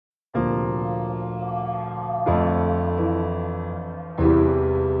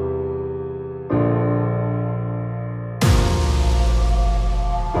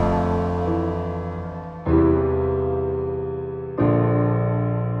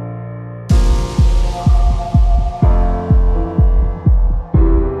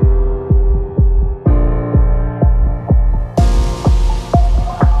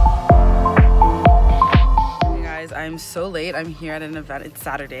so late. I'm here at an event. It's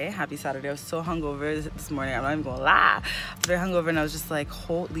Saturday. Happy Saturday. I was so hungover this morning. I'm not even gonna lie. I was very hungover and I was just like,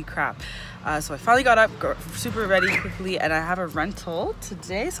 holy crap. So I finally got up, super ready quickly, and I have a rental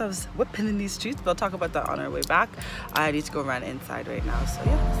today. So I was whipping in these streets, but I'll talk about that on our way back. I need to go run inside right now. So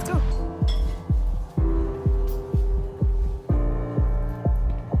yeah, let's go.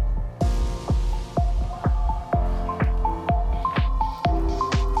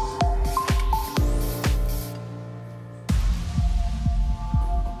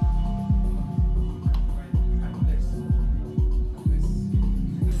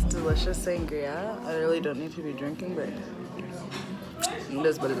 Delicious sangria. I really don't need to be drinking, but it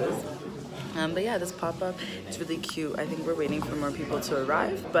is what it is. But yeah, this pop-up is really cute. I think we're waiting for more people to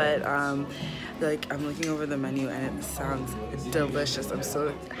arrive, but like I'm looking over the menu and it sounds delicious. I'm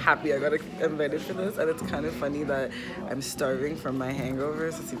so happy I got invited for this, and it's kind of funny that I'm starving from my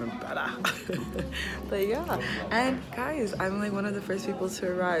hangovers. It's even better. But yeah, and guys, I'm like one of the first people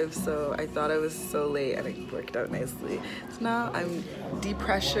to arrive, so I thought I was so late and it worked out nicely. So now I'm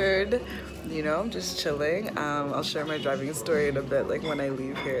depressured, you know, I'm just chilling. I'll share my driving story in a bit, like when I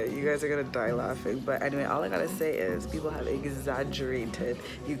leave here. You guys are gonna die laughing, but anyway, all I gotta say is people have exaggerated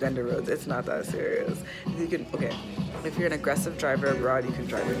Uganda roads. It's not that serious. You can, okay, if you're an aggressive driver abroad, you can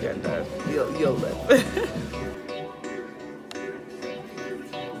drive Uganda. You'll live.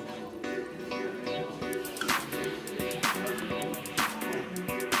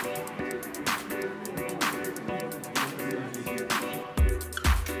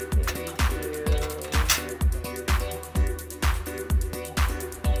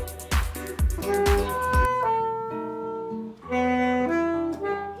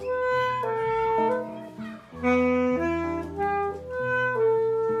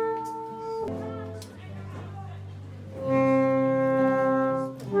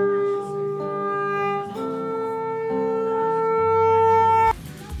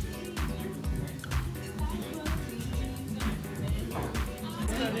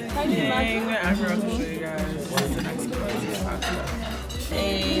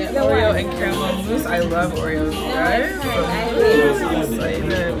 A Oreo and caramel mousse. I love Oreos, guys. I'm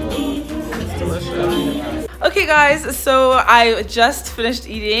excited. It's delicious. Okay guys, so I just finished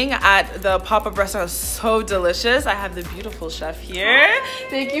eating at the pop-up restaurant. It was so delicious. I have the beautiful chef here.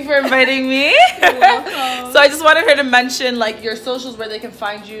 Thank you for inviting me. You're welcome. So I just wanted her to mention like your socials where they can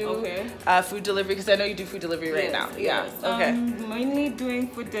find you. Okay. Food delivery, because I know you do food delivery right now. Yeah. Yes. Okay. Mainly doing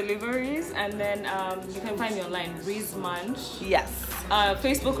food deliveries, and then you can find me online, Riz Munch. Yes.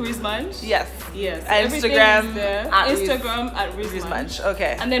 Facebook Riz Munch. Yes. Yes. And Everything Instagram is there. at Instagram at Riz Munch.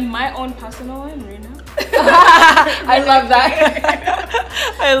 Okay. And then my own personal one, Rina. I love that.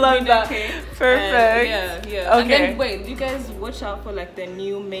 I love that. Perfect. Yeah. Okay. And then wait, you guys watch out for like the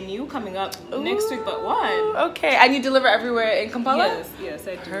new menu coming up next week, but one. Okay, and you deliver everywhere in Kampala? Yes,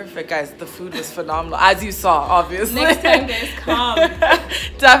 I do. Perfect, guys. The food was phenomenal, as you saw, obviously. Next time, guys, come.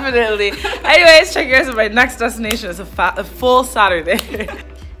 Definitely. Anyways, check you guys out. My next destination is a full Saturday.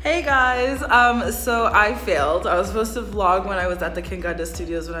 Hey guys, so I failed. I was supposed to vlog when I was at the Kinganda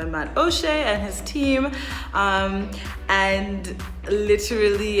Studios when I met O'Shea and his team, and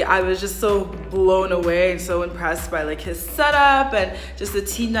literally I was just so blown away and so impressed by like his setup and just the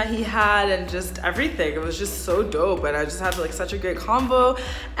team that he had and just everything. It was just so dope, and I just had like such a great convo.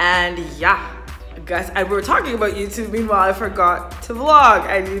 And yeah, guys, we were talking about YouTube. Meanwhile, I forgot to vlog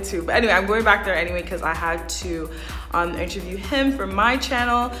at YouTube. But anyway, I'm going back there anyway because I had to interview him for my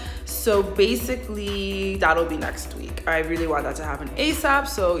channel. So basically that'll be next week. I really want that to happen ASAP.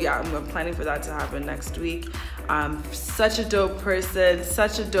 So yeah, I'm planning for that to happen next week. Such a dope person,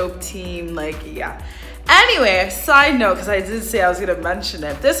 such a dope team, like yeah. Anyway, side note, because I did say I was gonna mention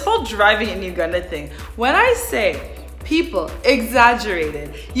it, this whole driving in Uganda thing, when I say people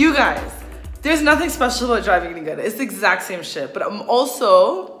exaggerated, you guys, there's nothing special about driving in Uganda. It's the exact same shit. But I'm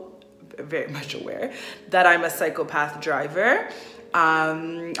also very much aware that I'm a psychopath driver.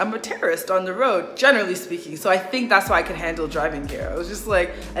 I'm a terrorist on the road, generally speaking. So I think that's why I can handle driving here. I was just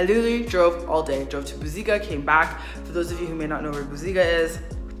like, I literally drove all day. Drove to Buziga, came back. For those of you who may not know where Buziga is,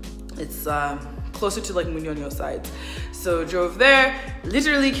 it's closer to like Munyonyo side. So drove there,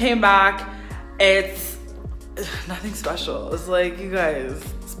 literally came back. It's nothing special. It's like, you guys,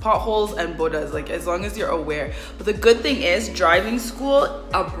 it's potholes and bodas, like as long as you're aware. But the good thing is driving school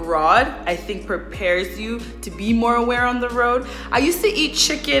abroad, I think, prepares you to be more aware on the road. I used to eat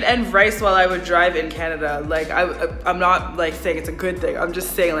chicken and rice while I would drive in Canada. Like I'm not like saying it's a good thing. I'm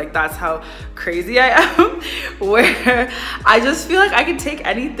just saying like that's how crazy I am, where I just feel like I can take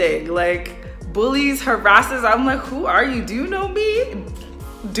anything. Like bullies, harasses, I'm like, who are you? Do you know me?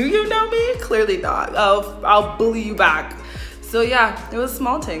 Do you know me? Clearly not. I'll bully you back. So yeah, it was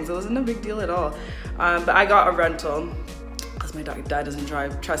small things. It wasn't a big deal at all. But I got a rental because my dad doesn't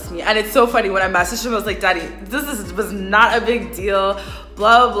drive, trust me. And it's so funny, when I messaged him, I was like, Daddy, was not a big deal,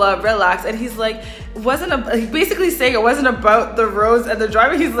 blah, blah, relax. And he's like, he basically saying it wasn't about the roads and the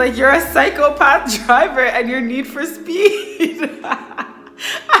driver. He's like, you're a psychopath driver and your need for speed.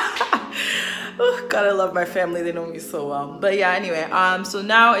 Oh, God, I love my family. They know me so well. But yeah, anyway, so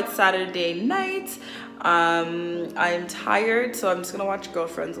now it's Saturday night. I'm tired, so I'm just gonna watch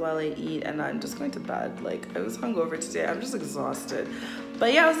Girlfriends while I eat, and I'm just going to bed. Like, I was hungover today. I'm just exhausted.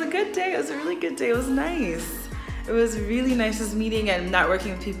 But yeah, it was a good day. It was a really good day. It was nice. It was really nice just meeting and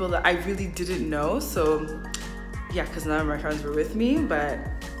networking with people that I really didn't know. So yeah, because none of my friends were with me, but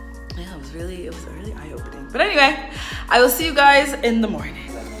yeah, it was really eye-opening. But anyway, I will see you guys in the morning.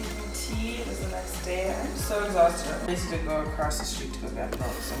 I'm so exhausted. I need to go across the street to go get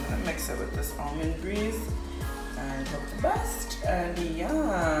milk, so I'm gonna mix it with this almond breeze and hope the best. And yeah,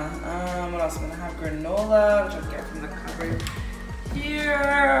 what else? I'm gonna have granola, which I'll get from the cupboard here.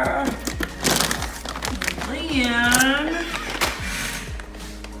 And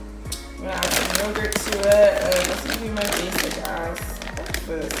I'm gonna add some yogurt to it. That's gonna be my basic ass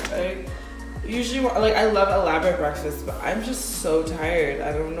breakfast. Usually, like, I love elaborate breakfast, but I'm just so tired.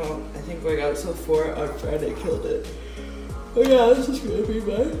 I don't know. I think going out till 4 on Friday killed it. Oh yeah, this is gonna be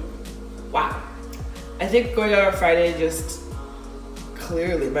my... Wow. I think going out on Friday just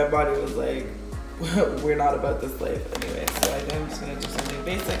clearly my body was like, we're not about this life anyway. So I think I'm just gonna do something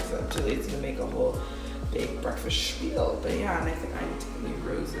basic. So I'm too lazy to make a whole big breakfast spiel. But yeah, and I think I need to get new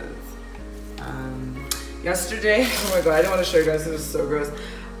roses. Yesterday, oh my God, I don't want to show you guys. This is so gross.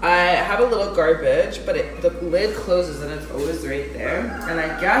 I have a little garbage, but the lid closes and it's always right there. And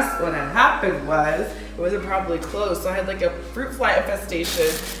I guess what had happened was, it wasn't properly closed. So I had like a fruit fly infestation.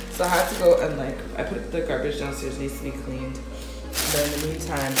 So I had to go and like, I put the garbage downstairs, needs to be cleaned. But in the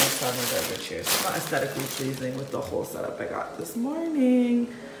meantime, I saw my garbage here. So it's not aesthetically pleasing with the whole setup I got this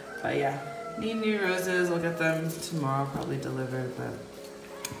morning. But yeah, need new roses. We'll get them tomorrow, probably delivered. But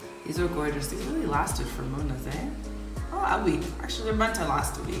these are gorgeous. These really lasted for Mona's, eh? Oh, a week. Actually, they're meant to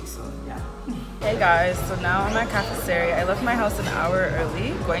last a week, so yeah. Hey guys, so now I'm at Cafeteria. I left my house an hour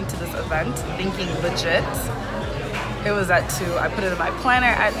early, going to this event, thinking legit. It was at 2. I put it in my planner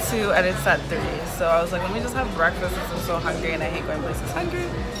at 2, and it's at 3. So I was like, let me just have breakfast since I'm so hungry, and I hate going places hungry.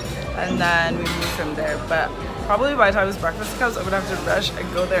 And then we moved from there. But probably by the time it's breakfast comes, I'm gonna have to rush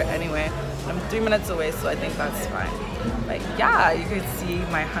and go there anyway. I'm 3 minutes away, so I think that's fine. But yeah, you could see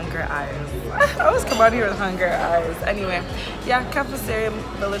my hunger eyes. I always come out here with hunger eyes. Anyway, yeah, Cafeteria,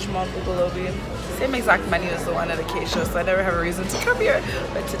 Village Mall, Ugolobi. Same exact menu as the one at Acacia, so I never have a reason to come here.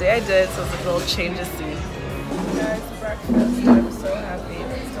 But today I did, so it's a little change of scene. Guys, breakfast. I'm so happy.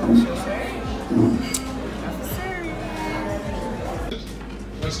 It's delicious, right? Cafeteria.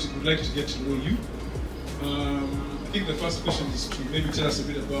 First, we'd like to get to know you. I think the first question is to maybe tell us a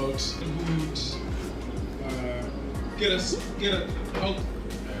bit about who would get out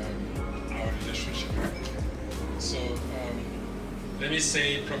our relationship. So let me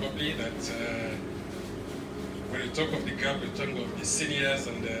say probably that when you talk of the gap, you talk of the seniors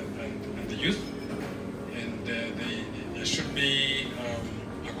and the youth, and there should be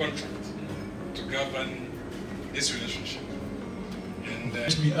a contract to govern this relationship. And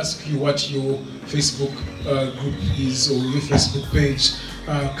let me ask you what your Facebook group is, or your Facebook page.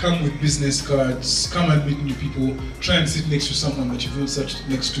 Come with business cards, come and meet new people, try and sit next to someone that you've not sat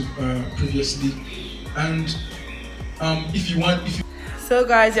next to previously. And if you want, So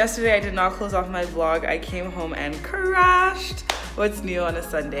guys, yesterday I did not close off my vlog. I came home and crashed. What's new on a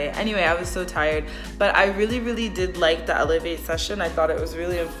Sunday? Anyway, I was so tired, but I really did like the Elevate session. I thought it was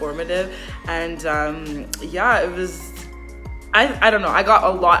really informative, and yeah, it was, I don't know, I got a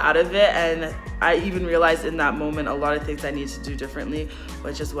lot out of it, and I even realized in that moment a lot of things I need to do differently,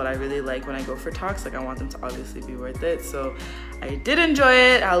 which is what I really like when I go for talks. Like, I want them to obviously be worth it. So I did enjoy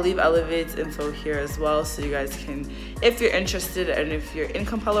it. I'll leave Elevate's info here as well, so you guys can, if you're interested and if you're in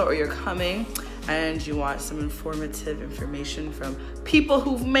Kampala or you're coming and you want some informative information from people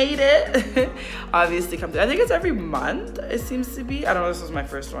who've made it, obviously come to, I think it's every month, it seems to be. I don't know, this was my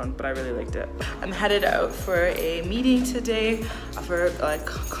first one, but I really liked it. I'm headed out for a meeting today for like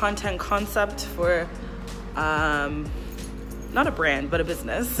content concept for not a brand, but a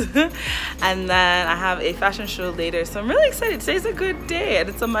business. And then I have a fashion show later, so I'm really excited. Today's a good day, and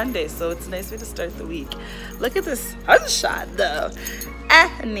it's a Monday, so it's a nice way to start the week. Look at this shot though.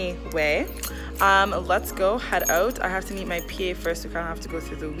 Anyway, let's go head out. I have to meet my PA first. We kind of have to go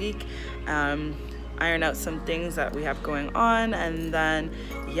through the week. iron out some things that we have going on, and then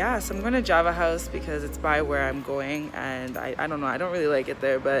yeah, so I'm going to Java House because it's by where I'm going, and I don't know, I don't really like it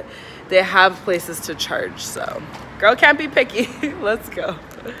there, but they have places to charge, so girl can't be picky. Let's go.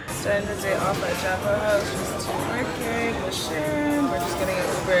 Starting the day off at Java House, just working with Sharon. We're just getting an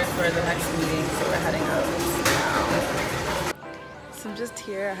Uber for the next meeting, so we're heading out now. So I'm just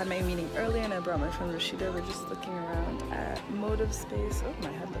here. I had my meeting earlier and I brought my friend Rashida. We're just looking around at Motive Space. Oh,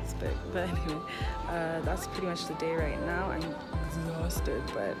 my head looks big. But anyway, that's pretty much the day right now. I'm exhausted,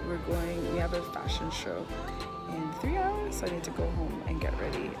 but we have a fashion show in 3 hours, so I need to go home and get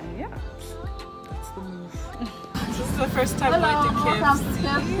ready. And yeah, that's the move. This is the first time going to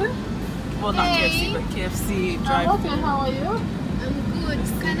KFC. Well, not KFC, but KFC drive. Okay, how are you? I'm good.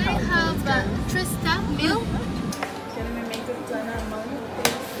 Can I have a 3-star meal? Getting my makeup done on Motive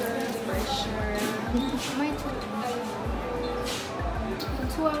Faces by Sharon.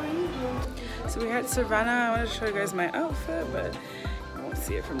 So we're at Savannah. I wanted to show you guys my outfit, but you won't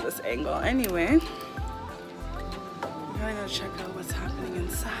see it from this angle. Anyway, I'm gonna go check out what's happening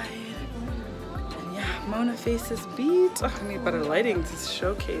inside. And yeah, Mona Faces beat. Oh, I need better lighting to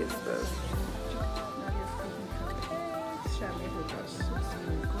showcase this.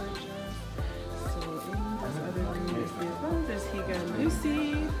 There's Higa and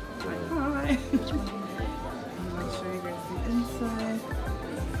Lucy. Hi. I'll show you guys the inside.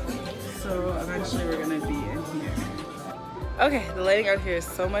 So eventually we're gonna be in here. Okay, the lighting out here is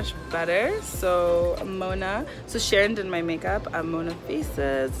so much better. So Sharon did my makeup. Mona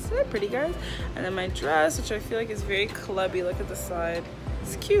Faces, they're pretty guys. And then my dress, which I feel like is very clubby. Look at the side.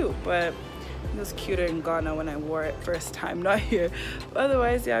 It's cute, but it was cuter in Ghana when I wore it first time, not here. But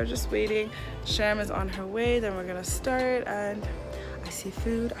otherwise, yeah, I'm just waiting. Sham is on her way, then we're gonna start, and I see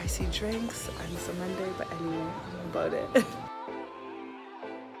food, I see drinks, and it's a Monday, but anyway, I'm about it.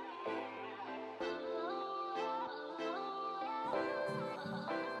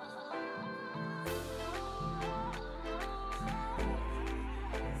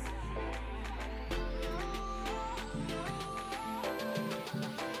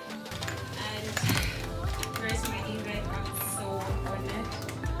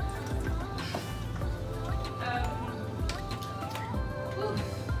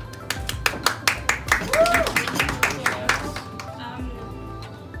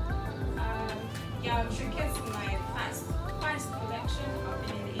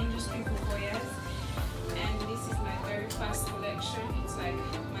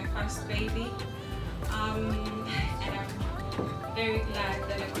 Baby, and I'm very glad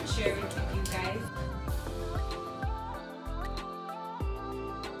that I could share it with you guys.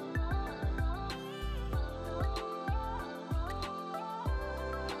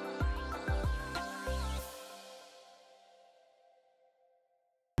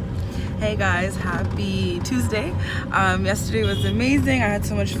 Hey guys, happy Tuesday. Yesterday was amazing. I had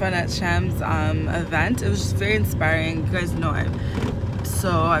so much fun at Sham's event. It was just very inspiring. You guys know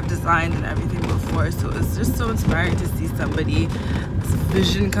I've designed and everything before, so it was just so inspiring to see somebody's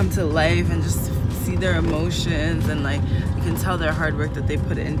vision come to life and just see their emotions, and like you can tell their hard work that they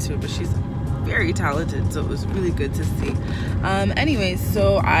put into it. But she's very talented, so it was really good to see. Anyway,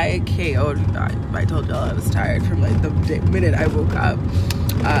 so I KO'd. I told y'all I was tired from like the minute I woke up,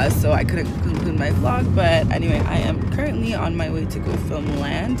 so I couldn't conclude my vlog. But anyway, I am currently on my way to go film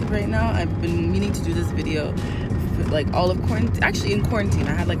Land right now. I've been meaning to do this video like all of quarantine. Actually, in quarantine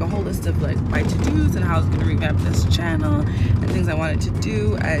I had like a whole list of like my to-dos and how I was gonna revamp this channel and things I wanted to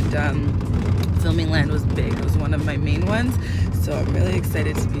do, and filming Land was big. It was one of my main ones, so I'm really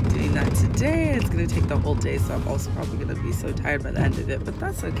excited to be doing that today. It's gonna take the whole day, so I'm also probably gonna be so tired by the end of it, but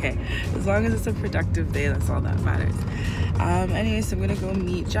that's okay. As long as it's a productive day, that's all that matters. Anyway, so I'm gonna go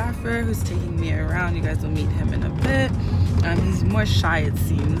meet Jaffer, who's taking me around. You guys will meet him in a bit. He's more shy, it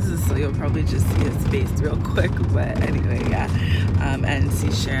seems, so you'll probably just see his face real quick, but anyway, yeah. And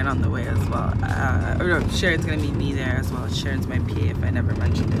see Sharon on the way as well. Or no, Sharon's gonna meet me there as well. Sharon's my PA if I never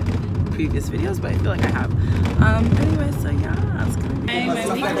mentioned it in previous videos, but I feel like I have. Anyway, so yeah, it's gonna be my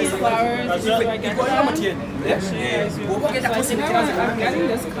weekly flowers. This is where I get them. I'm getting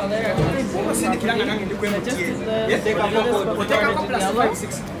this color. I just did the yellow.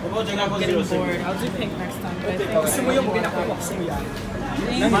 I'm getting bored. I'll do pink next time, but I think I'm going to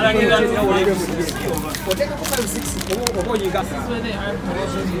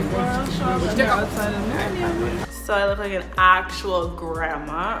So I look like an actual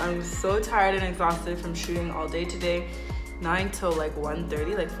grandma. I'm so tired and exhausted from shooting all day today. 9 till like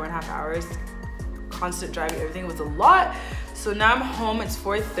 1:30, like 4.5 hours. Constant driving, everything was a lot. So now I'm home, it's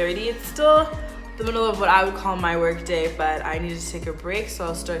 4:30. It's still the middle of what I would call my work day, but I needed to take a break, so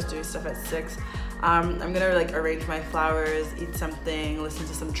I'll start doing stuff at 6. I'm gonna like arrange my flowers, eat something, listen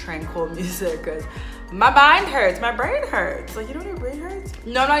to some tranquil music because my mind hurts, my brain hurts. Like, you know when your brain hurts?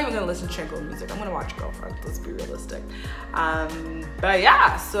 No, I'm not even gonna listen to tranquil music. I'm gonna watch Girlfriend, let's be realistic. But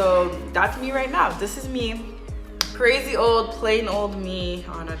yeah, so that's me right now. This is me, crazy old, plain old me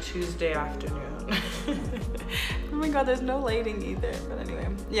on a Tuesday afternoon. Oh my God, there's no lighting either, but anyway,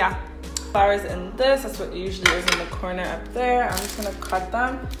 yeah. Flowers in this, that's what usually is in the corner up there. I'm just gonna cut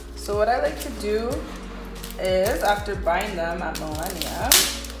them. So what I like to do is, after buying them at Millennia,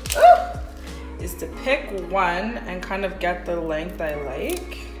 is to pick one and kind of get the length I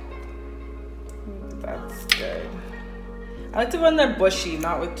like. That's good. I like to when they're bushy,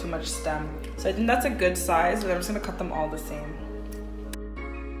 not with too much stem. So I think that's a good size, but I'm just gonna cut them all the same.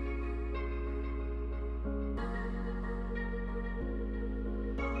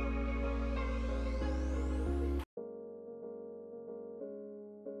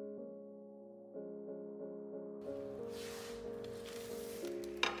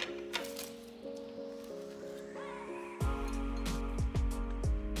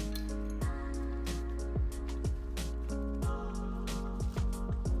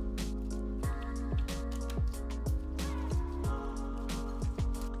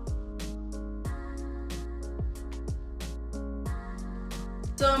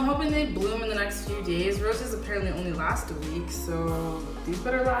 So I'm hoping they bloom in the next few days. Roses apparently only last a week, so these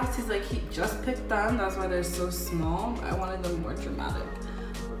better last. He's like, he just picked them, that's why they're so small. I wanted them more dramatic.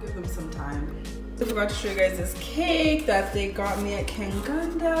 We'll give them some time. I forgot to show you guys this cake that they got me at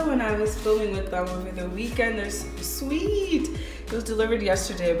Uganda when I was filming with them over the weekend. They're so sweet. It was delivered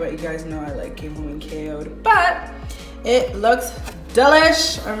yesterday, but you guys know I like came home and KO'd. But it looks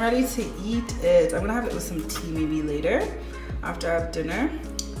delish. I'm ready to eat it. I'm gonna have it with some tea maybe later after I have dinner.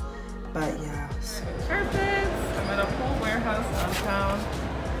 But yeah, so carpets. I'm at a whole warehouse downtown.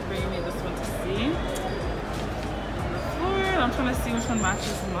 Bringing me this one to see. On the floor, and I'm trying to see which one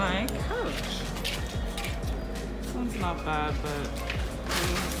matches my couch. This one's not bad, but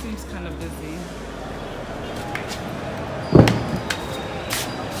it seems kind of busy.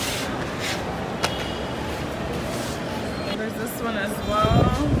 There's this one as well,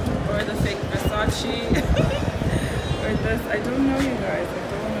 or the fake Versace, or this. I don't know, you guys. I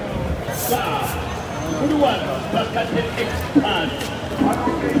don't know. I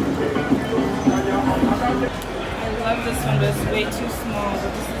love this one, but it's way too small.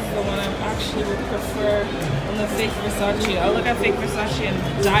 But this is the one I actually would prefer on the fake Versace. I'll look at fake Versace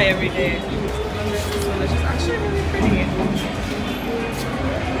and die every day. And this one is just actually really pretty.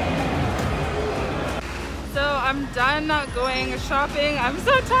 So I'm done going shopping. I'm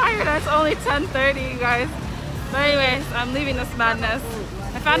so tired. It's only 10:30, you guys. But anyways, I'm leaving this madness.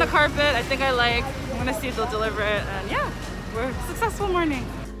 I found a carpet I think I like. I'm gonna see if they'll deliver it, and yeah, we're a successful morning.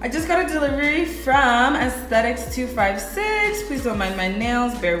 I just got a delivery from Aesthetics 256. Please don't mind my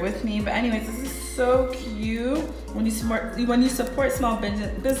nails, bear with me. But anyways, this is so cute. When you support small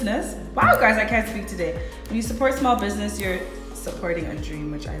business. Wow, guys, I can't speak today. When you support small business, you're supporting a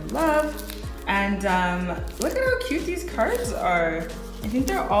dream, which I love. And look at how cute these cards are. I think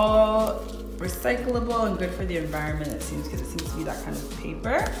they're all recyclable and good for the environment, it seems, because it seems to be that kind of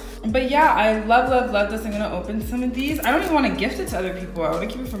paper. But yeah, I love this. I'm gonna open some of these. I don't even want to gift it to other people. I want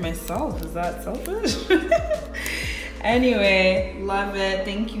to keep it for myself. Is that selfish? Anyway, love it.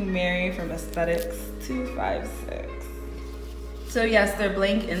 Thank you, Mary from Aesthetics 256. So yes, they're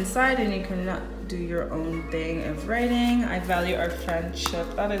blank inside and you can do your own thing of writing. I value our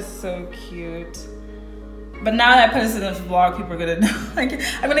friendship. That is so cute. But now that I put this in this vlog, people are gonna know. Like,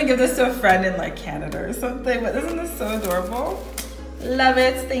 I'm gonna give this to a friend in like Canada or something. But isn't this so adorable? Love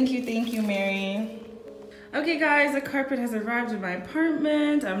it. Thank you, Mary. Okay, guys, the carpet has arrived in my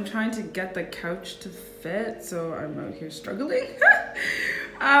apartment. I'm trying to get the couch to fit, so I'm out here struggling.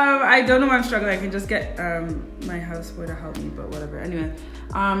 I don't know why I'm struggling. I can just get my houseboy to help me, but whatever. Anyway,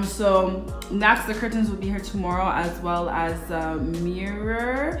 so next the curtains will be here tomorrow, as well as a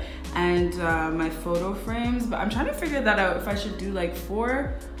mirror and my photo frames. But I'm trying to figure that out, if I should do like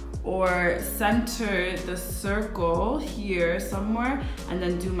 4 or center the circle here somewhere and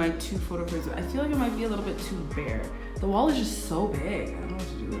then do my 2 photo frames. I feel like it might be a little bit too bare. The wall is just so big. I don't know what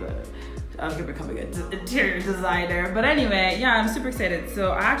to do with it. I'm gonna become an interior designer. But anyway, yeah, I'm super excited.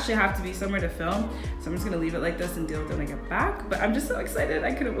 So I actually have to be somewhere to film. So I'm just gonna leave it like this and deal with it when I get back. But I'm just so excited,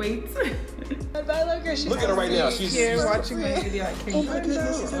 I couldn't wait. Look at her right now. She's here watching my video at King's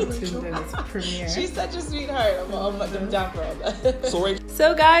premiere. She's such a sweetheart. I'm down for all that.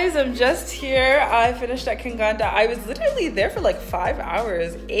 So guys, I'm just here. I finished at Kinganda. I was literally there for like 5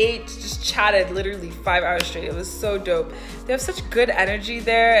 hours, just chatted literally 5 hours straight. It was so dope. dope. They have such good energy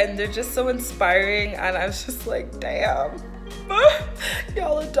there, and they're just so inspiring, and I was just like, damn.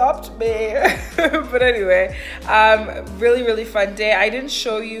 Y'all adopt me. But anyway, really fun day. I didn't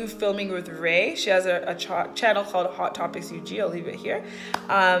show you filming with Ray. She has a channel called Hot Topics UG. I'll leave it here.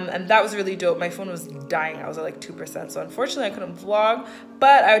 And that was really dope. My phone was dying. I was at like 2%, so unfortunately I couldn't vlog,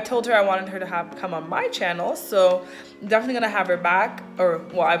 but I told her I wanted her to come on my channel, so I'm definitely gonna have her back. Or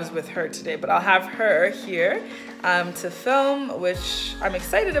well, I was with her today, but I'll have her here to film, which I'm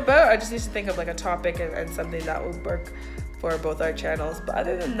excited about. I just need to think of like a topic and something that will work for both our channels. But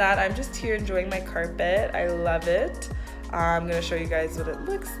other than that, I'm just here enjoying my carpet. I love it. I'm gonna show you guys what it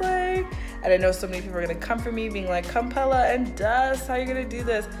looks like. And I know so many people are gonna come for me being like, Kampala and dust, how are you gonna do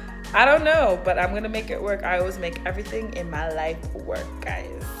this? I don't know, but I'm gonna make it work. I always make everything in my life work,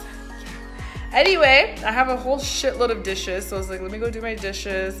 guys. Anyway, I have a whole shitload of dishes, so I was like, let me go do my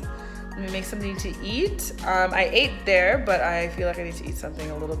dishes. Let me make something to eat. I ate there, but I feel like I need to eat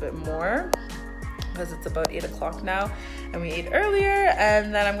something a little bit more, because it's about 8 o'clock now and we ate earlier.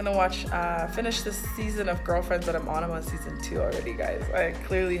 And then I'm gonna watch finish this season of Girlfriends that I'm on. I'm on season 2 already, guys. I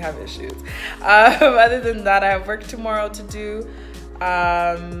clearly have issues. Other than that, I have work tomorrow to do,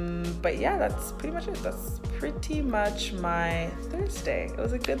 but yeah, that's pretty much it. That's pretty much my Thursday. It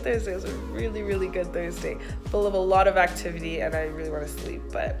was a good Thursday. It was a really good Thursday, full of a lot of activity, and I really want to sleep.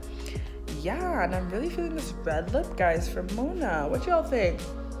 But yeah, and I'm really feeling this red lip, guys, from Mona. What y'all think?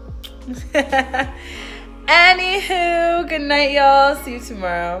 Anywho, good night, y'all. See you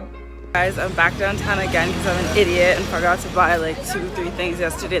tomorrow. Guys, I'm back downtown again because I'm an idiot and forgot to buy like 2-3 things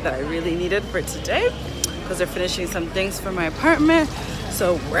yesterday that I really needed for today, because they're finishing some things for my apartment.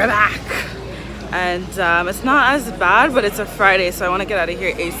 So we're back, and it's not as bad, but it's a Friday, so I want to get out of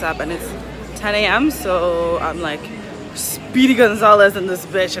here ASAP, and it's 10 a.m. so I'm like Speedy Gonzalez in this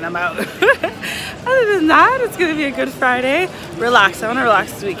bitch, and I'm out. Other than that, it's gonna be a good Friday. Relax. I want to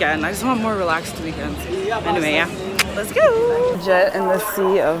relax this weekend. I just want more relaxed weekends. Anyway, yeah, let's go. Jet in the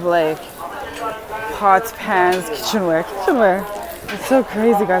sea of like pots, pans, kitchenware. It's so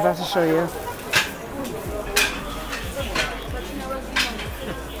crazy, guys. I have to show you.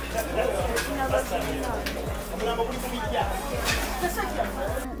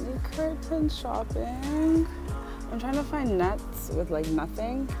 Curtain shopping. I'm trying to find nets with like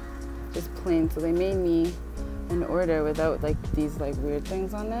nothing, just plain. So they made me an order without like these like weird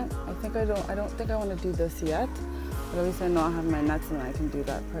things on it. I don't think I want to do this yet, but at least I know I have my nets and I can do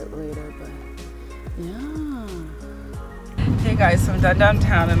that part later. But yeah. Hey guys, so I'm done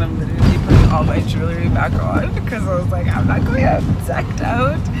downtown and I'm literally putting all my jewelry back on because I was like, I'm not going out decked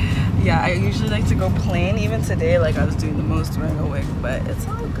out. Yeah, I usually like to go plain. Even today, like I was doing the most wearing a wig, but it's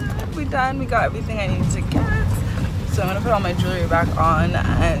all good. We're done. We got everything I need to get. So I'm gonna put all my jewelry back on,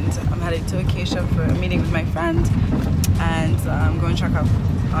 and I'm heading to Acacia for a meeting with my friend, and I'm going to check up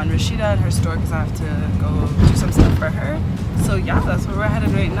on Rashida at her store because I have to go do some stuff for her. So yeah, that's where we're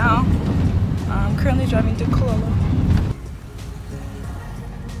headed right now. I'm currently driving to Kampala.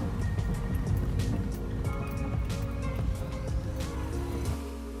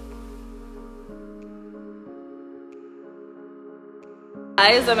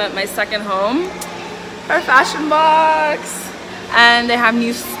 Guys, I'm at my second home, our fashion box, and they have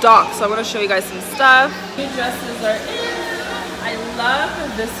new stock, so I'm going to show you guys some stuff. New dresses are in. I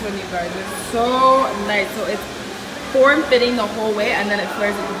love this one, you guys. It's so nice. So it's form-fitting the whole way, and then it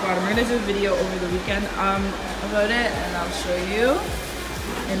flares at the bottom. We're going to do a video over the weekend about it, and I'll show you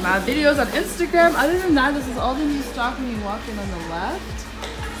in my videos on Instagram. Other than that, this is all the new stock when you walk in on the left.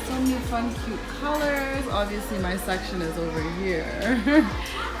 So many fun, cute colors. Obviously, my section is over here.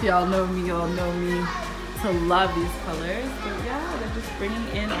 Y'all know me to love these colors. But yeah, they're just bringing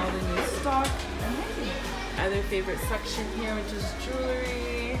in all the new stock. And hey, other favorite section here, which is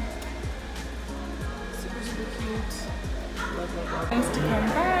jewelry. Super cute. Love. Thanks to come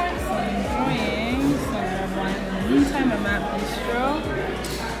back, so I'm enjoying some wine. In the meantime, I'm at Bistro.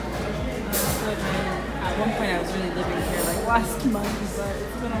 At one point I was really living here like last month, but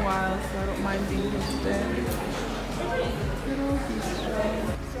it's been a while, so I don't mind being here today.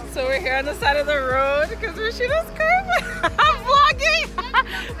 So we're here on the side of the road because Rashida's car. I'm vlogging!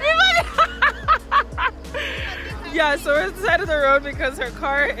 Yeah, so we're on the side of the road because her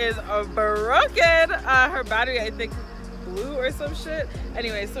car is broken. Her battery, I think, blew or some shit.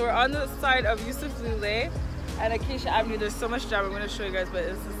 Anyway, so we're on the side of Yusuf Lule and Acacia Avenue. There's so much jam. I'm going to show you guys, but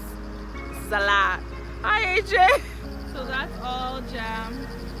this is a lot. Hi, AJ. So that's all jam.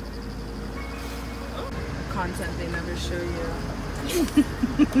 Content they never show you.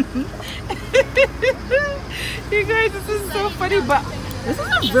 You guys, this is so funny, but This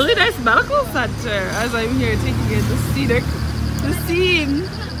is a really nice medical center as I'm here taking in the scene.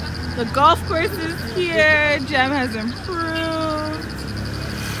 The golf course is here. Gem has improved.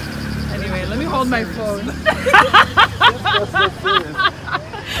 Anyway, let me hold my phone.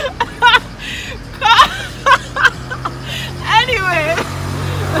 Anyway.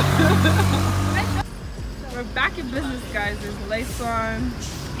 We're back in business, guys. There's lights on.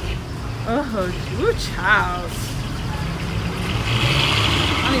 Oh, good child.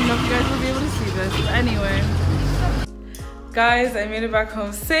 I don't even know if you guys will be able to see this, but anyway. Guys, I made it back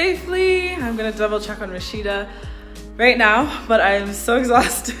home safely. I'm gonna double check on Rashida right now, but I'm so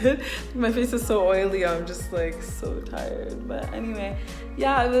exhausted. My face is so oily, I'm just like so tired. But anyway,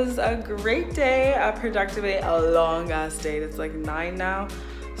 yeah, it was a great day, a productive day, a long ass day. It's like 9 now.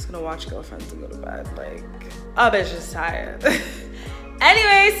 I'm just gonna watch Girlfriends and go to bed. Like, oh, bitch, just tired.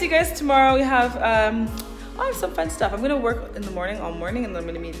 Anyway, see you guys tomorrow. We have I have some fun stuff. I'm gonna work in the morning, all morning, and then I'm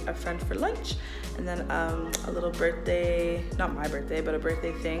gonna meet a friend for lunch. And then a little birthday, not my birthday, but a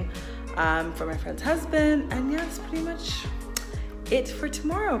birthday thing for my friend's husband. And yeah, that's pretty much it for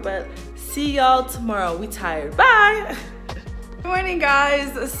tomorrow. But see y'all tomorrow. We tired. Bye. Good morning,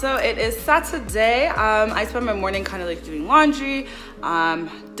 guys. So it is Saturday. I spent my morning kind of like doing laundry,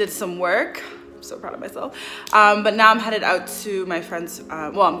 did some work. I'm so proud of myself. But now I'm headed out to my friend's,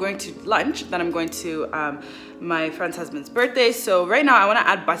 well, I'm going to lunch, then I'm going to my friend's husband's birthday. So right now I want to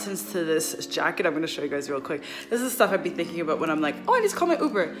add buttons to this jacket. I'm going to show you guys real quick. This is stuff I'd be thinking about when I'm like, oh, I just call my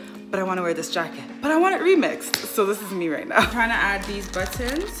Uber, but I want to wear this jacket, but I want it remixed. So this is me right now. I'm trying to add these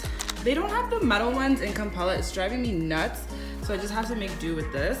buttons. They don't have the metal ones in Kampala. It's driving me nuts. So I just have to make do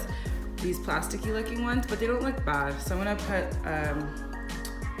with this. These plasticky looking ones, but they don't look bad. So I'm going to put,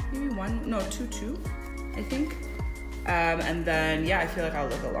 maybe two, I think. And then, yeah, I feel like I'll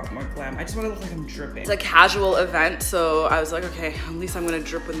look a lot more glam. I just want to look like I'm dripping. It's a casual event, so I was like, okay, at least I'm gonna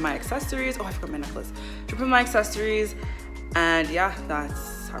drip with my accessories. Oh, I forgot my necklace. Drip with my accessories, and yeah,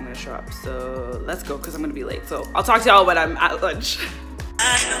 that's how I'm gonna show up. So let's go, because I'm gonna be late. So I'll talk to y'all when I'm at lunch.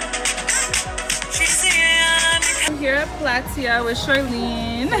 I'm here at Platia with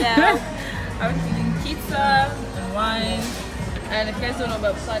Charlene. Yeah. I was eating pizza and wine. And if you guys don't know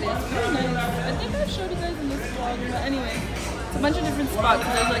about Platia, it's really nice. I think I've showed you guys in this vlog, but anyway, it's a bunch of different spots.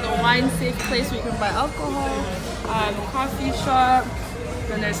 There's like a wine safe place where you can buy alcohol, a coffee shop,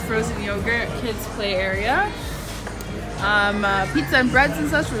 then there's frozen yogurt, kids play area, pizza and breads and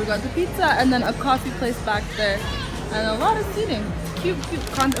such where we got the pizza, and then a coffee place back there, and a lot of seating. Cute.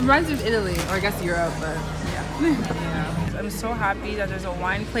 It reminds me of Italy, or I guess Europe, but yeah. Yeah. I'm so happy that there's a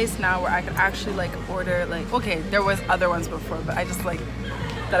wine place now where I could actually like order, like, okay, there was other ones before, but I just like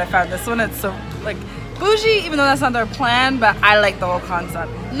that I found this one. It's so like bougie, even though that's not their plan, but I like the whole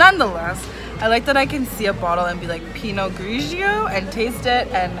concept. Nonetheless, I like that I can see a bottle and be like Pinot Grigio and taste it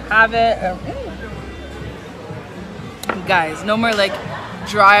and have it. Guys, no more like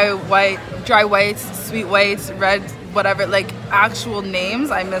dry whites, sweet whites, red, whatever, like actual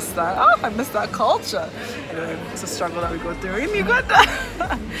names. I miss that. Oh, I miss that culture. Anyway, it's a struggle that we go through in Uganda.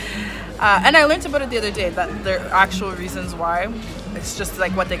 And I learned about it the other day, that there are actual reasons why. It's just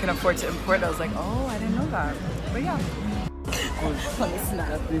like what they can afford to import. I was like, oh, I didn't know that. But yeah. Let me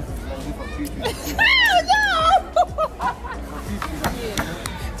snap.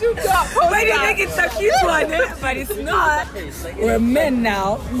 Do not post Why do you think it's a cute one? But it's not. We're men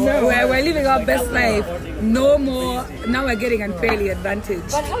now. No. We're living our best life. No more. Now we're getting unfairly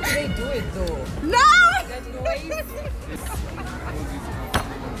advantaged. But how do they do it though? No!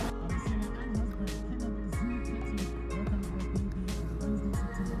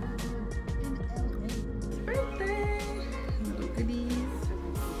 Birthday. Little goodies.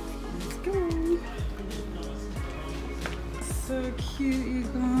 Let's go. So cute, you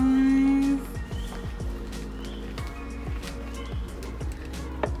guys.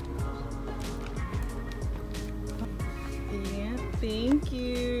 Yeah, thank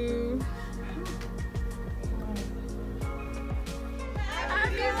you.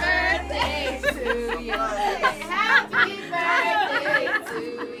 Happy birthday to you. Happy birthday to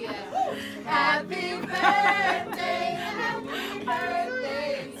you. Happy birthday. Happy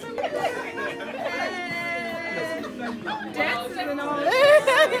birthday to you. Dancing and all.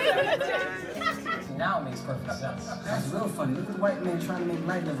 Now it makes perfect sense. That's real funny. Look at white men trying to make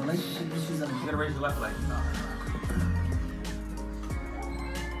light of relationship issues. You gotta raise your left leg.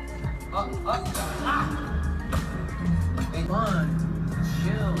 Up. Hey, fun.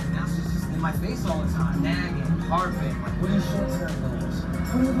 Chill. Now she's just in my face all the time. Nagging, harping. Like, what are your short-term goals?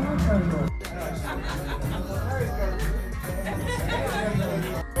 What are your long-term goals?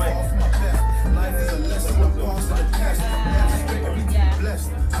 Yeah.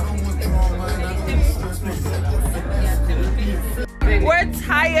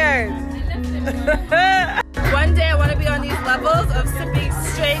 One day I want to be on these levels of sipping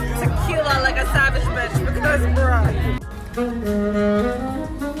straight tequila like a savage bitch because bruh.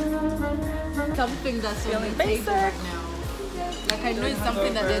 Something that's Feeling on the table basic. right now. Like I know it's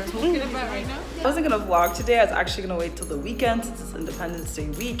something that they're talking about right now. I wasn't gonna vlog today. I was actually gonna wait till the weekend since it's Independence Day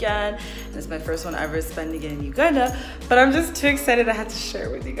weekend and it's my first one ever spending it in Uganda. But I'm just too excited I had to share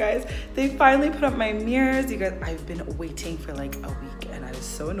it with you guys. They finally put up my mirrors. You guys, I've been waiting for like a week and I was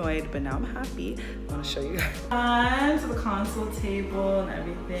so annoyed, but now I'm happy. I wanna show you guys. On to the console table and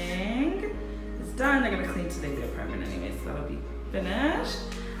everything. It's done. They're gonna clean today the apartment anyway, so that'll be finished.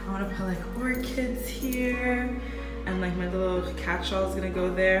 I wanna put like orchids here. And like my little catch-all is gonna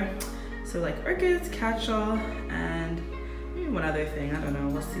go there. So like orchids, catch-all, and maybe one other thing, I don't know,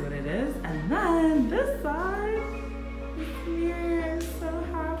 we'll see what it is. And then this side, this mirror, I'm so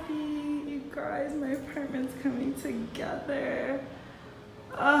happy. You guys, my apartment's coming together.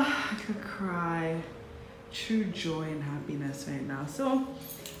 Oh, I could cry. True joy and happiness right now. So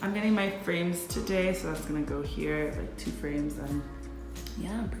I'm getting my frames today, so that's gonna go here, like 2 frames, and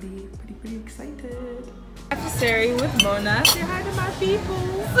yeah, I'm pretty excited. Adversary with Mona. Say hi to my people.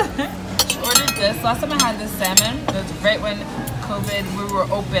 She ordered this. Last time I had this salmon, it was right when COVID, we were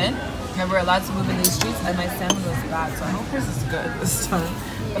open and we were allowed to move in these streets, and my salmon was bad, so I hope hers is good this time.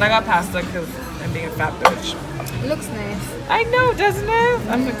 But I got pasta because I'm being a fat bitch. It looks nice. I know, doesn't it?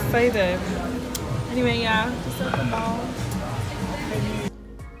 I'm excited. Anyway, yeah, just at the mall.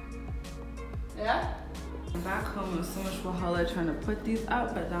 Yeah? Back home, it was so much wahala trying to put these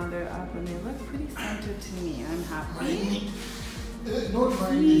up, but now they're up and they look pretty centered to me. I'm happy. Not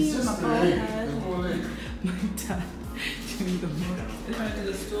mine, it's just My dad doing the most. We're trying to do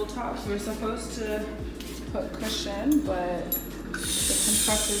the stool tops. We're supposed to put cushion, but the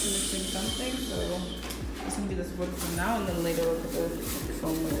constructor's missing something, so it's gonna be this wood for now, and then later we'll put the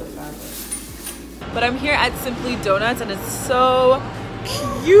foam with the fabric. But I'm here at Simply Donuts, and it's so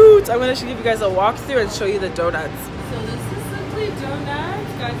cute. I'm gonna give you guys a walkthrough and show you the donuts. So this is Simply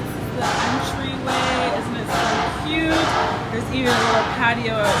Donuts, guys. This is the entryway. Isn't it so cute? There's even a little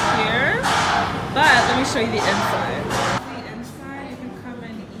patio out here. But let me show you the inside. The inside, you can come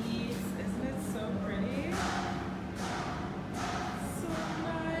and eat. Isn't it so pretty? So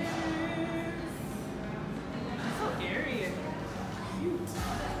nice. It's so airy and cute.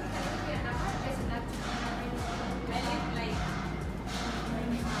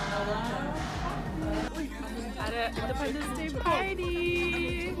 At an Independence Day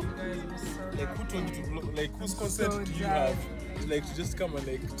party. Like who told you to block? Like whose consent do you have? Like to just come and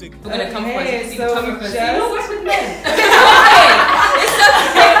like take. We're gonna come for it. So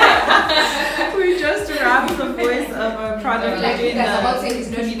we just wrapped the voice of a project we're doing the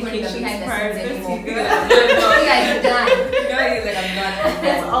communications part.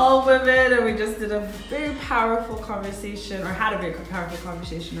 It's all women, and we just did a very powerful conversation, or had a very powerful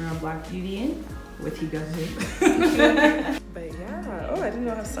conversation around Black beauty with Higa. But yeah, oh, I didn't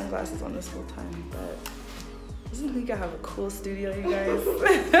know I have sunglasses on this whole time, but doesn't Higa have a cool studio, you guys?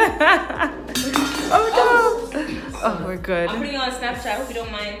 Oh no! Oh, we're good. I'm putting you on Snapchat, hope you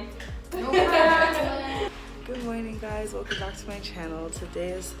don't mind. Good morning, guys. Welcome back to my channel.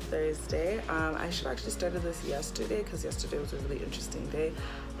 Today is Thursday. I should actually started this yesterday because yesterday was a really interesting day.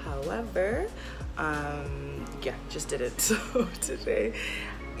 However, yeah, just did it. So today,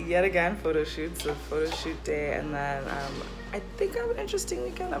 yet again, photo shoot. So photo shoot day, and then I think I have an interesting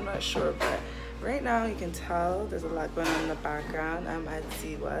weekend. I'm not sure, but right now you can tell there's a lot going on in the background. Ed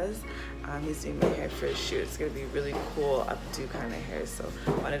was. He's doing my hair for a shoot. It's gonna be really cool updo kind of hair, so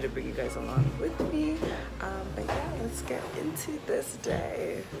I wanted to bring you guys along with me. But yeah, let's get into this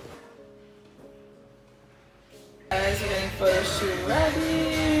day. Guys, we're getting photo shoot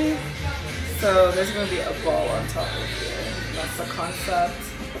ready. So there's gonna be a ball on top of here. That's the concept.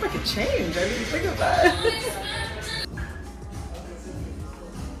 I hope I can change. I didn't think of that.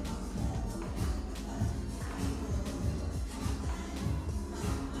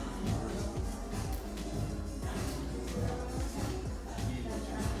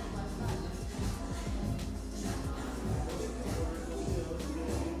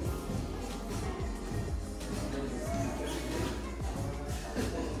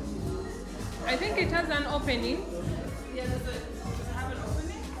 I think it has an opening. Yeah, does it have an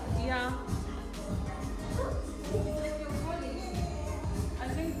opening? Yeah. I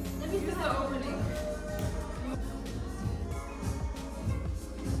think use the opening.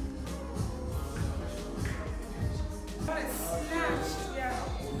 But it's snatched, yeah.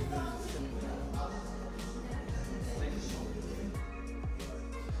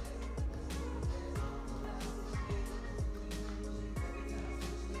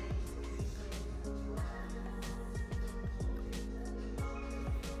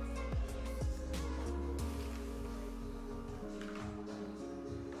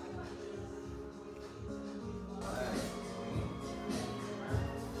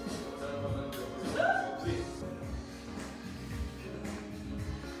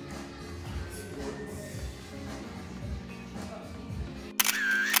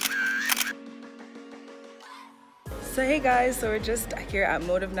 So hey guys, so we're just here at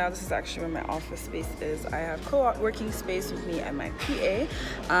Motive now. This is actually where my office space is. I have co-working space with me and my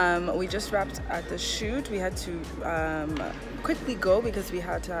PA. We just wrapped at the shoot. We had to quickly go because we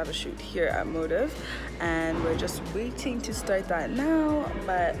had to have a shoot here at Motive, and we're just waiting to start that now.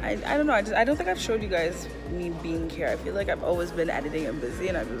 But I don't know, I don't think I've showed you guys me being here. I feel like I've always been editing and busy,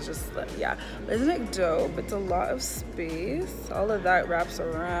 and I was just like, yeah. But isn't it dope? It's a lot of space. All of that wraps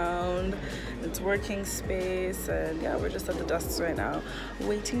around. It's working space, and yeah, we're just at the desks right now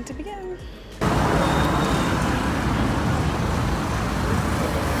waiting to begin. Here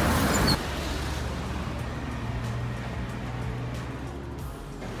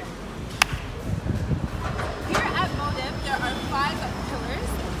at Motive, there are 5 pillars.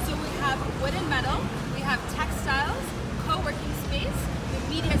 So we have wood and metal, we have textiles, co-working space, the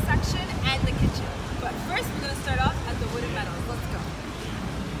media section, and the kitchen. But first, we're going to start off at the wood and metal. Let's go.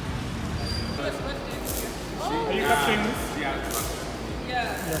 Are you capturing this?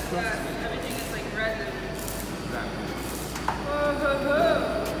 Yeah, everything is like red.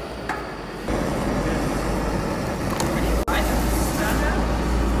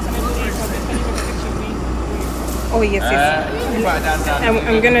 Oh yes, yes.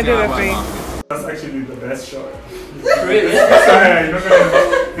 I'm gonna do that for you. That's actually the best shot. Really? Sorry, you're not gonna...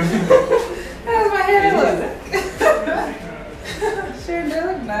 How's my hair look? Sure, they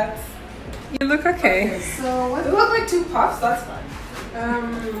look nuts. You look okay. So what? They look like 2 puffs. That's fine.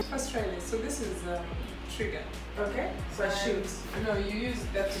 First try this. So this is trigger. Okay. So I shoot. No, you use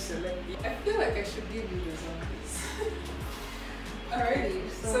that to select. I feel like I should give you the zombies. Alrighty.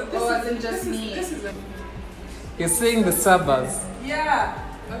 So this as in is just this me. Is, this is a You're seeing the suburbs. yeah.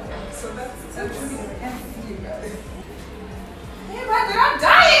 Okay. So that's I can't see you guys. Hey, but they're not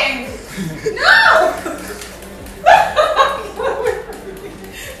dying. No.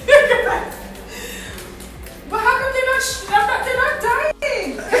 But how come they're not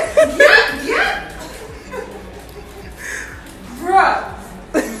dying? Yeah. Bruh.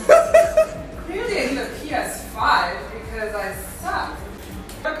 Clearly I need a PS5 because I suck.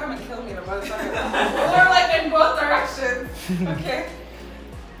 Don't come and kill me in a motherfucker. They're like in both directions. Okay.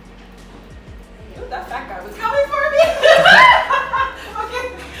 Ooh, that fat guy was coming for me. Okay.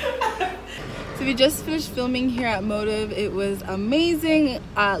 So we just finished filming here at Motive. It was amazing.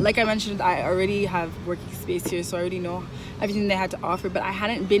 Like I mentioned, I already have working space here, so I already know everything they had to offer, but I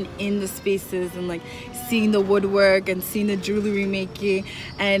hadn't been in the spaces and like seeing the woodwork and seeing the jewelry making.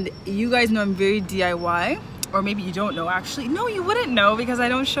 And you guys know I'm very DIY, or maybe you don't know actually. No, you wouldn't know because I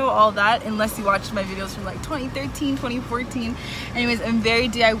don't show all that unless you watched my videos from like 2013, 2014. Anyways, I'm very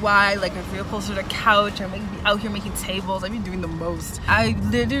DIY, like I reupholstered a couch, I'm out here making tables, I've been doing the most. I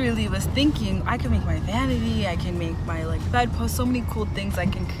literally was thinking I can make my vanity, I can make my like bedpost, so many cool things I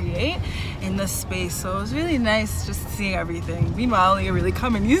can create in this space. So it was really nice just seeing everything. Meanwhile, I really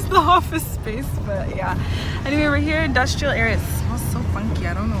come and use the office space, but yeah. Anyway, we're here, industrial area. It smells so funky,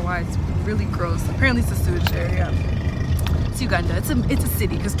 I don't know why, it's really gross. Apparently it's a sewage area. It's Uganda. It's a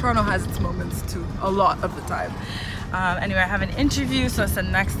city because Toronto has its moments too, a lot of the time. Anyway, I have an interview, so it's the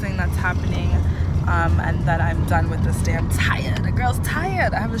next thing that's happening, and then I'm done with this day. I'm tired. The girl's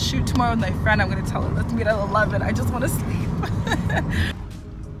tired. I have a shoot tomorrow with my friend. I'm gonna tell her let's meet at 11. I just want to sleep.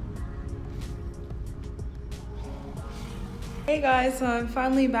 Hey guys, so I'm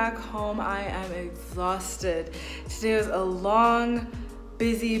finally back home. I am exhausted. Today was a long,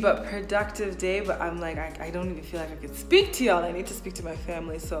 busy but productive day, but I'm like, I don't even feel like I could speak to y'all. I need to speak to my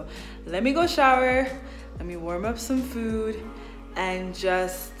family. So let me go shower, let me warm up some food, and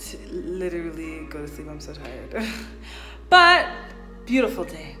just literally go to sleep. I'm so tired. But beautiful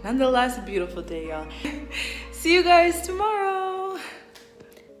day. Nonetheless, beautiful day, y'all. See you guys tomorrow.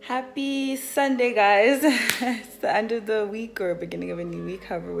 Happy Sunday, guys. It's the end of the week or beginning of a new week,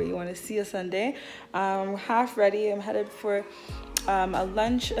 however way you want to see a Sunday. I'm half ready. I'm headed for a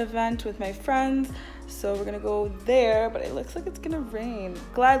lunch event with my friends, so we're gonna go there, but it looks like it's gonna rain.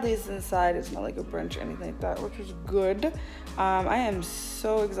 Gladly it's inside, it's not like a brunch or anything like that, which is good. I am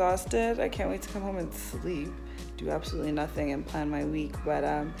so exhausted. I can't wait to come home and sleep, do absolutely nothing, and plan my week. But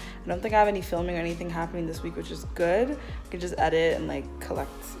I don't think I have any filming or anything happening this week, which is good. I can just edit and like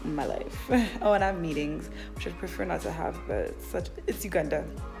collect my life. Oh, and I have meetings, which I'd prefer not to have, but it's Uganda.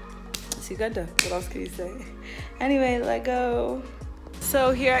 It's Uganda. What else can you say? Anyway, let go.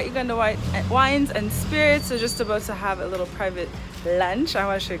 So here at Uganda Wines and Spirits, so just about to have a little private lunch. I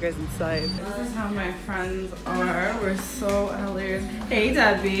want to show you guys inside. This is how my friends are. We're so hilarious. Hey,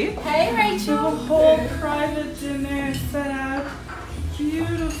 Debbie. Hey, Rachel. We have a whole private dinner set up.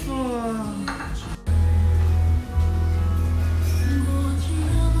 Beautiful.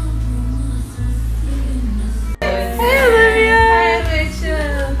 Hey,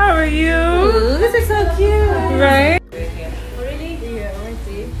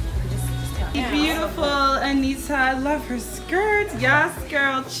 I love her skirt. Yes,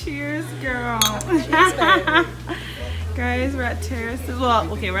 girl. Cheers, girl. Guys, we're at Terraces. Well,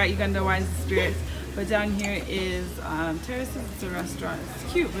 okay, we're at Uganda Wines and Spirits. But down here is Terraces. It's a restaurant.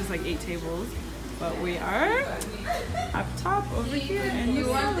 It's cute. There's like 8 tables. But we are up top over here. And you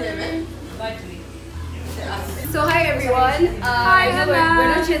want them? So hi everyone.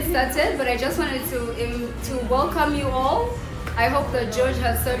 We're not yet started, but I just wanted to welcome you all. I hope that George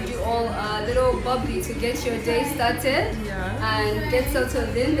has served you all a little bubbly to get your day started and get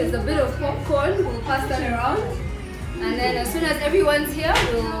settled in. There's a bit of popcorn. We'll pass that around, and then as soon as everyone's here,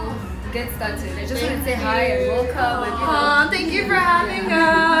 we'll get started. I just want to say hi and welcome. And, thank you for having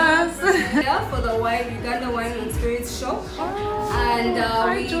us. Yeah, for the Uganda Wine and Spirits shop, and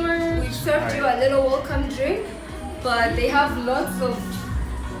we served you a little welcome drink, but they have lots of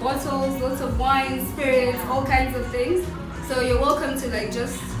bottles, lots of wine, spirits, all kinds of things. So you're welcome to like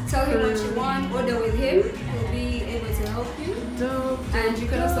just tell him what you want, order with him. He'll be able to help you. And you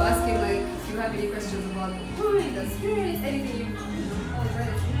can also ask him like if you have any questions about the wine, the spirits, anything you want.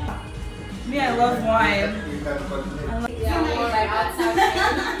 Me, I love wine.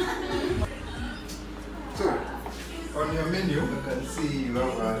 So, on your menu, you can see you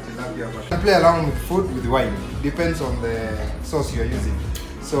have tilapia. You play around with food with wine. Depends on the sauce you're using.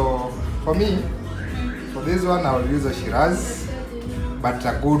 So, for me, for this one, I will use a Shiraz, but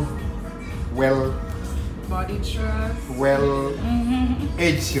a good, bodied Shiraz,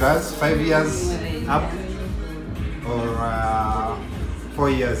 aged Shiraz, 5 years up, or 4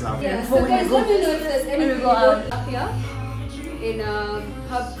 years up. Yeah, so guys, let me know if there's any tilapia in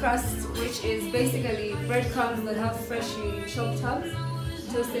herb crust, which is basically breadcrumbs that have freshly chopped herbs,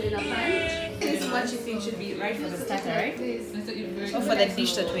 toasted in a pan. This is what you think should be right for the starter, right? Or for the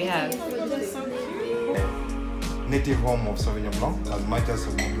dish that we have. Native home of Sauvignon Blanc, as much as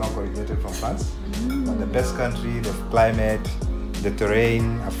Sauvignon Blanc originated from France. But the best country, the climate, the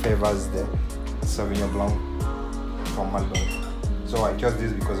terrain favors the Sauvignon Blanc from Melbourne. So I chose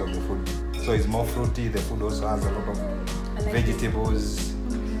this because of the food. So it's more fruity, the food also has a lot of vegetables.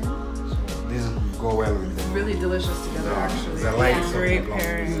 So this will go well with them. Really delicious together, actually. It's a light great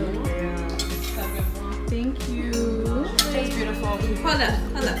pairing. Yeah. Thank you. It's beautiful. Hold up.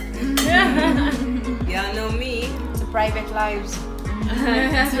 Y'all know me. It's a private lives.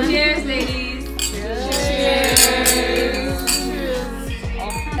 Cheers, ladies. Cheers.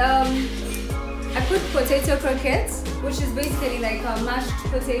 I put potato croquettes, which is basically like a mashed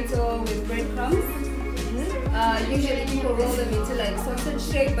potato with breadcrumbs. Usually people roll them into like sausage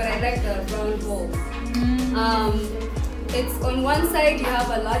shape, but I like the round balls. It's on one side you have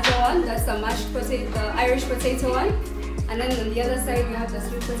a larger one, that's the mashed potato, the Irish potato one, and then on the other side you have the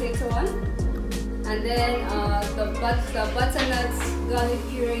sweet potato one, and then the butternut garlic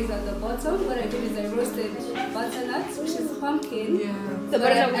puree is at the bottom. What I did is I roasted butternuts, which is pumpkin. The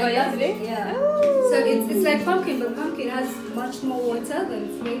butternut we got yesterday? Yeah. So it's like pumpkin, but pumpkin has much more water than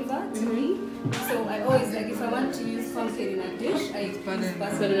flavor to me. So I always like, if I want to use pumpkin in a dish, I use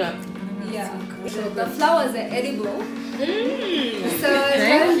butternut. Yeah. So the flowers are edible. So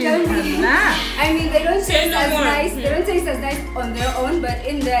I mean, they don't taste as nice. They don't taste as nice on their own, but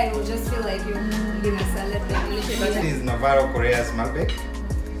in there it will just feel like you're eating a salad. This is Navarro Korea's Malbec.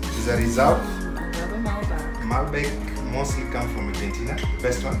 It's a reserve. Malbec mostly come from Argentina, the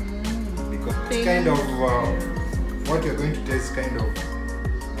best one, because it's kind of what you're going to taste, kind of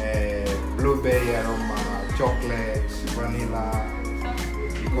blueberry aroma, chocolate, vanilla,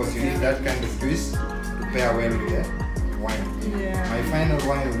 because you need that kind of twist to pair well with the wine. Yeah. My final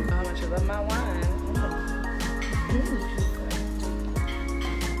wine will be... How much I love my wine.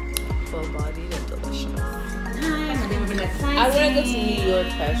 Full bodied and delicious. I want to go to New York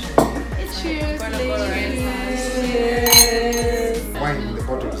fashion. Cheers, wine in the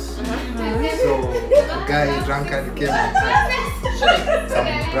bottles. So a guy drunkard came and had some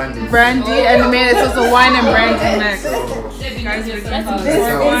brandy. Brandy and made it so it's a wine and brandy mix. So guys, we're drinking this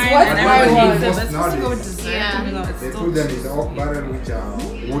more is wine what and I everyone want. needs it. Let's Nowadays, go with dessert. they put them in the oak barrel, which are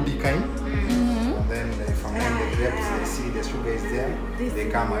woody kind. And then they ferment the grapes, they see the sugar is there, they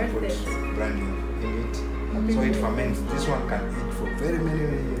come and put brandy in it. So it ferments. This one can eat for very many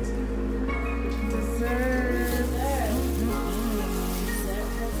years.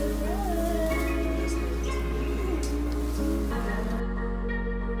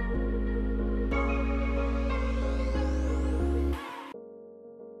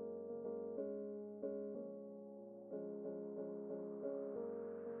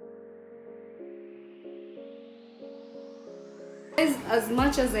 As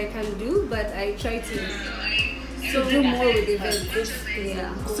much as I can do, but I try to to do more with events.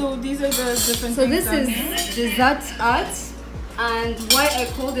 Yeah. So these are the different So things. this is dessert art, and why I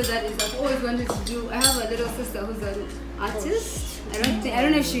called it that is I've always wanted to do. I have a little sister who's an artist. I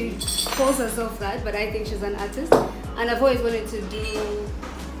don't know if she calls herself that, but I think she's an artist, and I've always wanted to do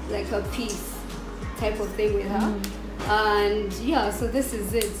like a piece type of thing with her. And yeah, so this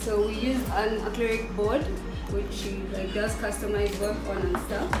is it. So we used an acrylic board, which she like does customized work on and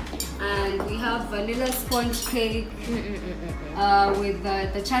stuff. And we have vanilla sponge cake with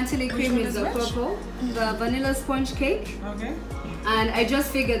the chantilly cream is the purple. The vanilla sponge cake. Okay. And I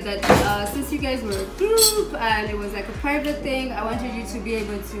just figured that since you guys were a group and it was like a private thing, I wanted you to be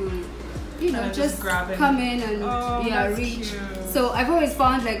able to, you know, just come in and reach. Cute. So I've always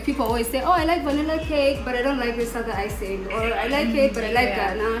found like people always say, oh, I like vanilla cake, but I don't like this other icing, or I like it, but I like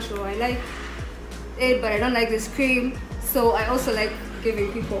ganache, or I like it, but I don't like this cream. So I also like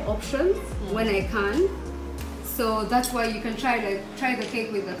giving people options when I can. So that's why you can try the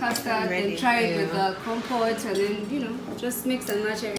cake with the custard, and try it with the compote, and then, you know, just mix and match everything.